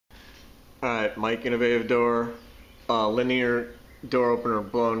Alright, Mike Innovative Door, linear door opener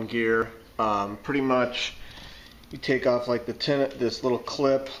blown gear. Pretty much you take off like this little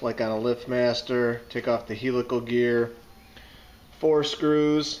clip like on a Liftmaster, take off the helical gear, 4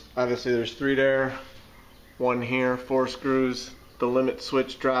 screws, obviously there's 3 there, 1 here, 4 screws, the limit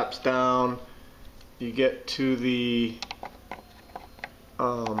switch drops down, you get to the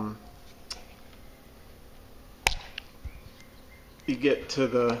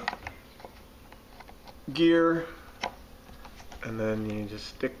gear, and then you just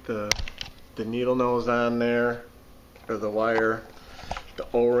stick the needle nose on there, or the wire, the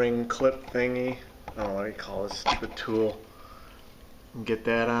O-ring clip thingy, I don't know what you call this stupid tool, and get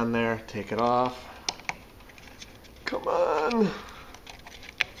that on there, take it off. Come on!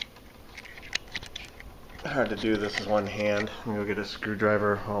 Hard to do this with one hand. I'm gonna go get a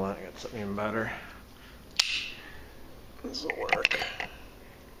screwdriver. Hold on, I got something even better. This will work.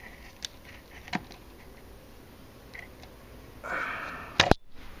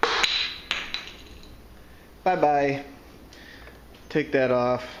 Bye-bye. Take that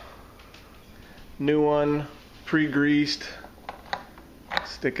off. New one, pre-greased.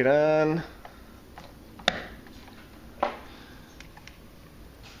 Stick it on.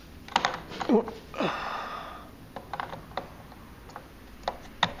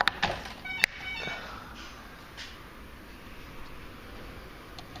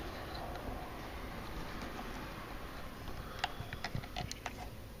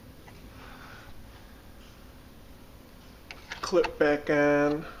 Clip back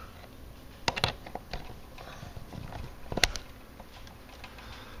on.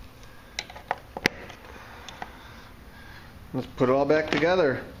 Let's put it all back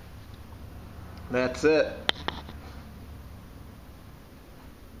together. That's it.